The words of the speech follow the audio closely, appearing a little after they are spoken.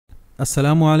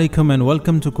Assalamu alaikum and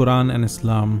welcome to Quran and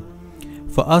Islam.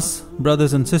 For us,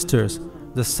 brothers and sisters,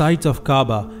 the sight of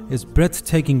Kaaba is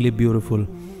breathtakingly beautiful.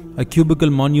 A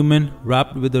cubical monument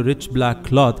wrapped with a rich black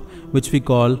cloth which we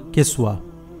call Kiswa.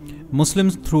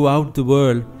 Muslims throughout the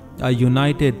world are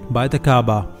united by the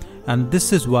Kaaba, and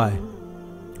this is why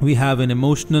we have an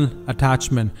emotional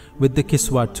attachment with the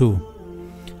Kiswa too.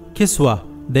 Kiswa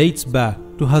dates back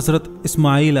to Hazrat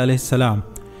Ismail alayhi salam,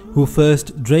 who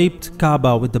first draped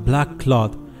Kaaba with the black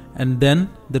cloth, and then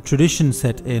the tradition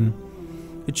set in.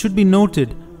 It should be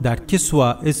noted that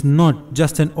Kiswa is not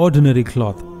just an ordinary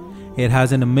cloth. It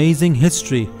has an amazing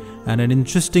history and an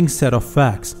interesting set of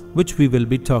facts which we will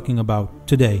be talking about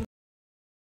today.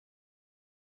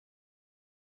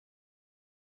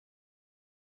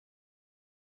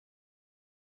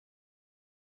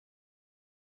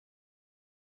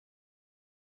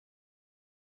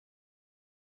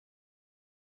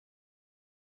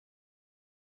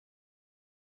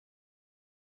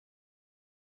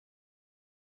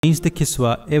 Change the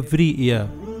Kiswa every year.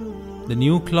 The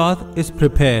new cloth is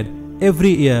prepared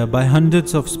every year by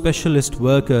hundreds of specialist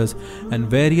workers and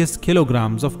various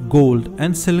kilograms of gold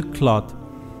and silk cloth.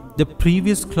 The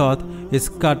previous cloth is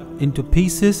cut into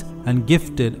pieces and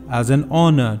gifted as an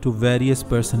honor to various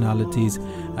personalities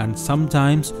and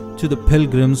sometimes to the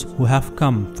pilgrims who have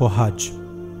come for Hajj.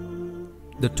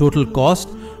 The total cost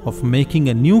of making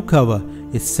a new cover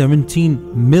is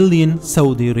 17 million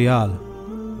Saudi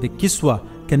Riyal. The Kiswa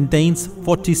contains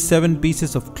 47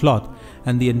 pieces of cloth,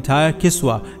 and the entire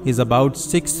Kiswa is about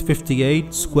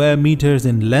 658 square meters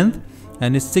in length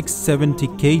and is 670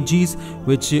 kgs,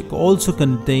 which also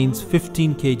contains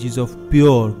 15 kgs of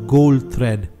pure gold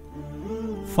thread.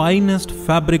 Finest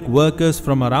fabric workers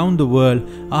from around the world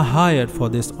are hired for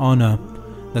this honor.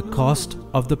 The cost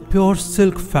of the pure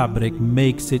silk fabric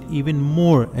makes it even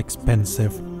more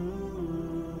expensive.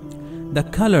 The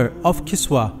color of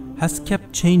Kiswa has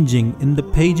kept changing in the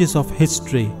pages of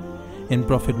history. In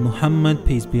Prophet Muhammad,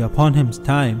 peace be upon him's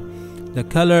time, the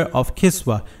color of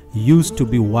Kiswa used to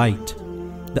be white.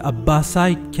 The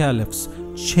Abbasid caliphs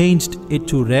changed it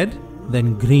to red,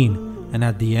 then green, and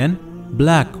at the end,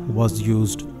 black was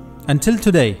used. Until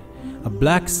today, a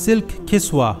black silk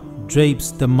Kiswa drapes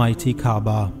the mighty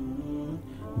Kaaba.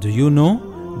 Do you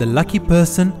know the lucky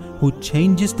person who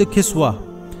changes the Kiswa?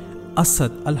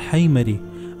 Asad al-Haymari,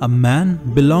 a man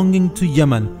belonging to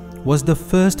Yemen, was the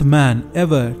first man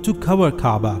ever to cover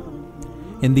Kaaba.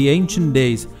 In the ancient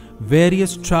days,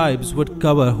 various tribes would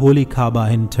cover holy Kaaba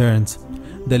in turns.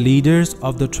 The leaders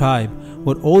of the tribe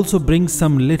would also bring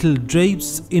some little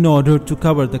drapes in order to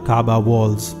cover the Kaaba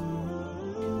walls.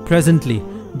 Presently,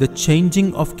 the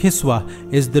changing of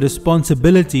Kiswa is the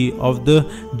responsibility of the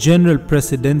General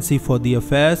Presidency for the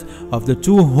affairs of the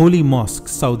two holy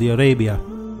mosques, Saudi Arabia.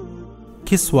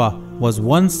 Kiswa was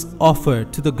once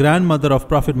offered to the grandmother of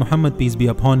Prophet Muhammad, peace be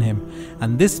upon him,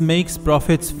 and this makes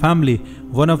Prophet's family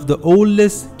one of the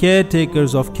oldest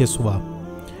caretakers of Kiswa.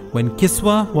 When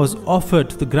Kiswa was offered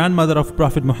to the grandmother of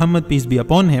Prophet Muhammad, peace be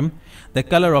upon him, the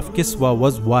color of Kiswa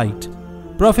was white.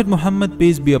 Prophet Muhammad,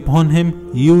 peace be upon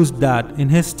him, used that in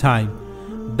his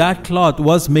time. That cloth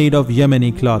was made of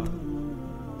Yemeni cloth.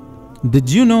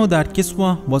 Did you know that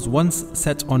Kiswa was once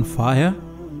set on fire?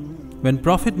 When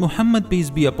Prophet Muhammad, peace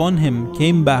be upon him,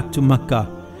 came back to Mecca,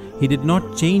 he did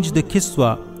not change the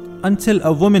Kiswa until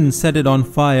a woman set it on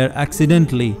fire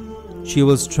accidentally. She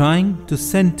was trying to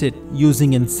scent it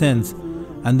using incense,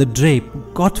 and the drape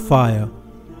caught fire.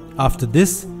 After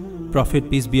this,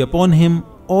 Prophet, peace be upon him,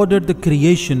 ordered the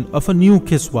creation of a new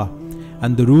Kiswa,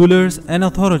 and the rulers and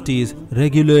authorities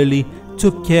regularly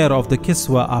took care of the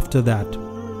Kiswa after that.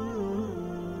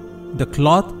 The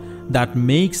cloth that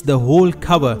makes the whole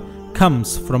cover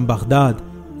comes from Baghdad,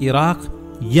 Iraq,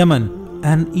 Yemen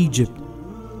and Egypt.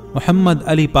 Muhammad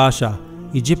Ali Pasha,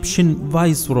 Egyptian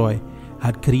Viceroy,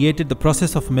 had created the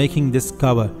process of making this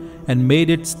cover and made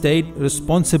it state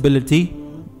responsibility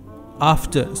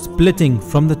after splitting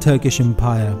from the Turkish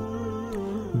Empire.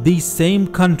 These same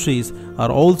countries are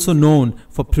also known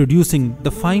for producing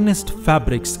the finest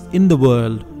fabrics in the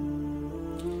world.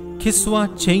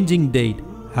 Kiswa changing date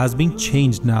has been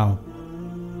changed now.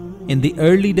 In the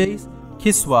early days,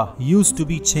 Kiswa used to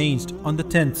be changed on the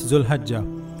 10th Zulhijjah,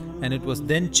 and it was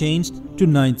then changed to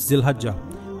 9th Zulhijjah.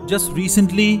 Just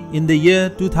recently, in the year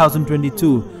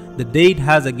 2022, the date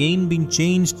has again been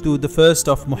changed to the 1st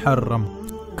of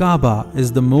Muharram. Kaaba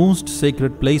is the most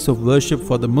sacred place of worship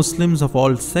for the Muslims of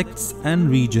all sects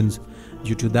and regions.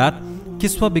 Due to that,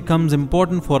 Kiswa becomes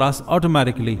important for us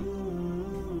automatically.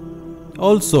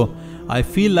 Also, I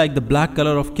feel like the black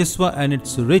color of Kiswa and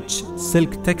its rich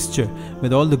silk texture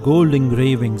with all the gold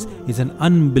engravings is an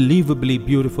unbelievably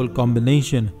beautiful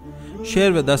combination.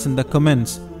 Share with us in the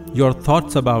comments your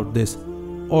thoughts about this.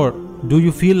 Or do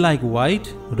you feel like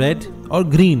white, red or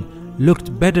green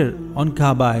looked better on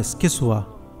Kaaba as Kiswa?